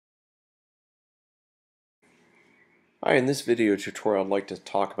Hi, in this video tutorial I'd like to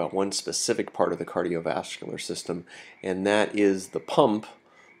talk about one specific part of the cardiovascular system, and that is the pump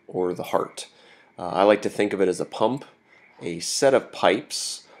or the heart. I like to think of it as a pump, a set of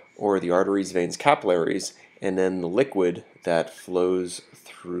pipes, or the arteries, veins, capillaries, and then the liquid that flows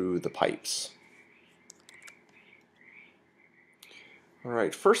through the pipes.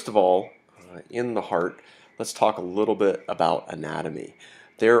 Alright, first of all, in the heart, let's talk a little bit about anatomy.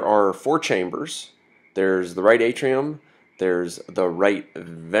 There are four chambers. There's the right atrium, there's the right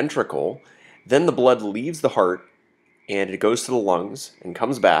ventricle, then the blood leaves the heart and it goes to the lungs and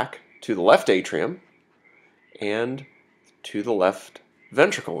comes back to the left atrium and to the left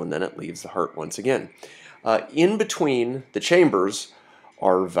ventricle, and then it leaves the heart once again. In between the chambers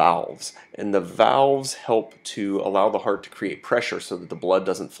are valves, and the valves help to allow the heart to create pressure so that the blood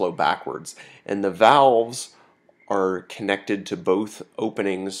doesn't flow backwards. And the valves are connected to both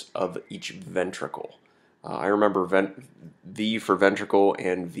openings of each ventricle. I remember V for ventricle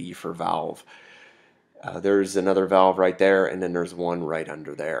and V for valve. There's another valve right there, and then there's one right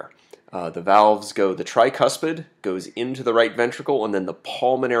under there. The valves go, the tricuspid goes into the right ventricle, and then the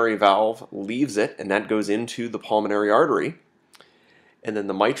pulmonary valve leaves it, and that goes into the pulmonary artery. And then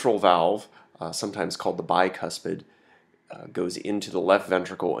the mitral valve, sometimes called the bicuspid, goes into the left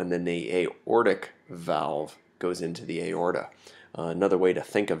ventricle, and then the aortic valve goes into the aorta. Another way to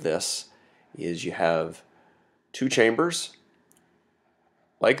think of this is you have two chambers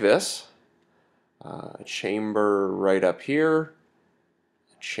like this, a chamber right up here,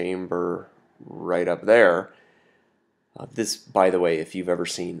 a chamber right up there. This, by the way, if you've ever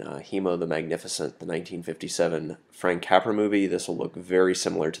seen Hemo the Magnificent, the 1957 Frank Capra movie, this will look very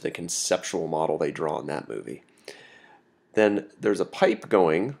similar to the conceptual model they draw in that movie. Then there's a pipe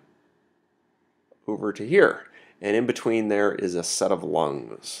going over to here, and in between there is a set of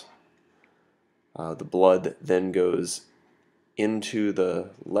lungs. The blood then goes into the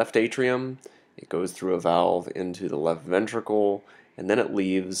left atrium, it goes through a valve into the left ventricle, and then it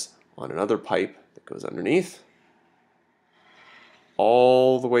leaves on another pipe that goes underneath,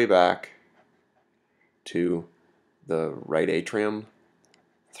 all the way back to the right atrium,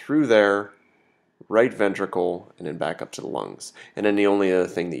 through there, right ventricle, and then back up to the lungs. And then the only other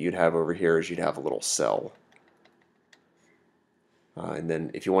thing that you'd have over here is you'd have a little cell. And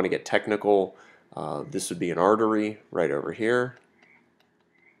then if you want to get technical, this would be an artery right over here.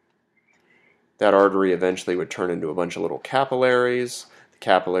 That artery eventually would turn into a bunch of little capillaries. The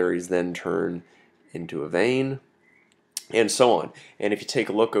capillaries then turn into a vein, and so on. And if you take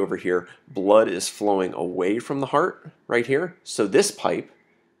a look over here, blood is flowing away from the heart right here. So this pipe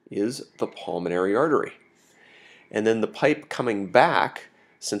is the pulmonary artery. And then the pipe coming back,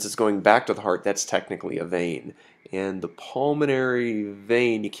 since it's going back to the heart, that's technically a vein. And the pulmonary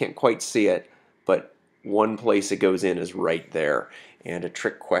vein, you can't quite see it, but one place it goes in is right there. And a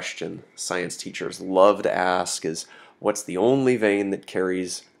trick question science teachers love to ask is, what's the only vein that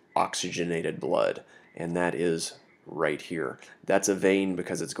carries oxygenated blood? And that is right here. That's a vein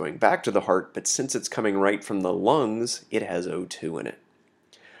because it's going back to the heart, but since it's coming right from the lungs, it has O2 in it.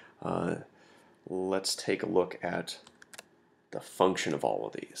 Let's take a look at the function of all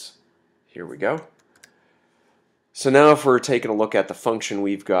of these. Here we go. So now if we're taking a look at the function,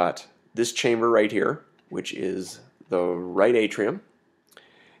 we've got this chamber right here, which is the right atrium,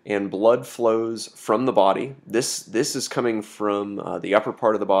 and blood flows from the body. This is coming from the upper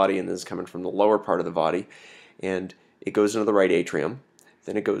part of the body, and this is coming from the lower part of the body, and it goes into the right atrium.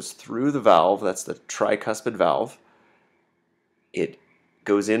 Then it goes through the valve, that's the tricuspid valve. It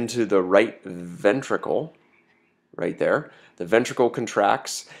goes into the right ventricle, right there. The ventricle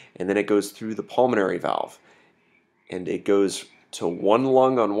contracts, and then it goes through the pulmonary valve. And it goes to one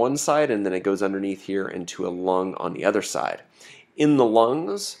lung on one side, and then it goes underneath here into a lung on the other side. In the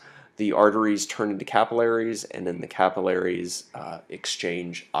lungs, the arteries turn into capillaries, and then the capillaries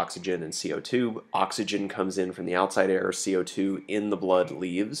exchange oxygen and CO2. Oxygen comes in from the outside air, CO2 in the blood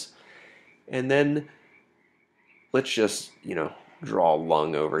leaves. And then let's just, draw a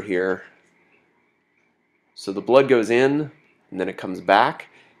lung over here. So the blood goes in, and then it comes back,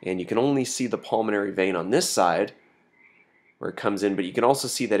 and you can only see the pulmonary vein on this side where it comes in, but you can also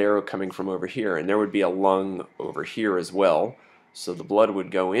see that arrow coming from over here, and there would be a lung over here as well. So the blood would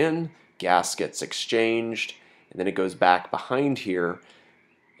go in, gas gets exchanged, and then it goes back behind here,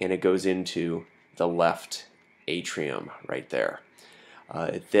 and it goes into the left atrium right there.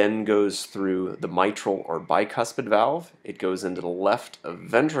 It then goes through the mitral or bicuspid valve. It goes into the left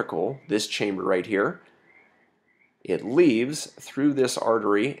ventricle, this chamber right here. It leaves through this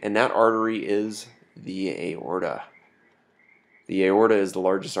artery, and that artery is the aorta. The aorta is the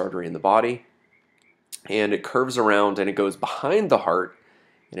largest artery in the body. and it curves around and it goes behind the heart,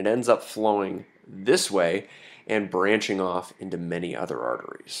 and it ends up flowing this way and branching off into many other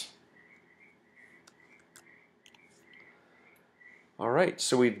arteries. All right,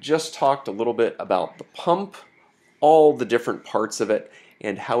 so we've just talked a little bit about the pump, all the different parts of it,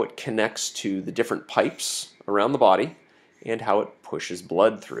 and how it connects to the different pipes around the body and how it pushes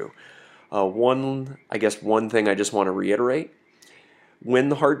blood through. One thing I just want to reiterate, when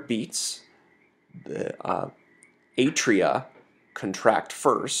the heart beats, the atria contract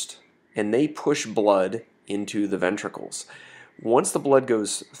first, and they push blood into the ventricles. Once the blood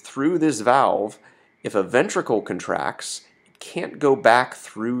goes through this valve, if a ventricle contracts, it can't go back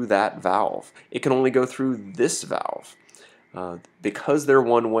through that valve. It can only go through this valve. Because they're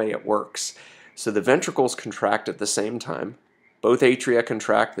one way, it works. So the ventricles contract at the same time. Both atria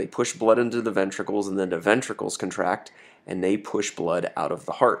contract, they push blood into the ventricles, and then the ventricles contract, and they push blood out of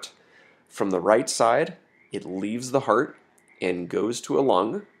the heart. From the right side, it leaves the heart and goes to a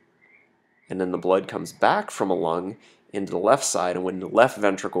lung, and then the blood comes back from a lung into the left side, and when the left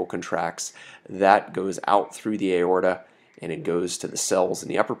ventricle contracts, that goes out through the aorta, and it goes to the cells in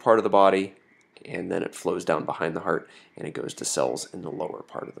the upper part of the body, and then it flows down behind the heart, and it goes to cells in the lower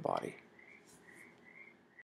part of the body.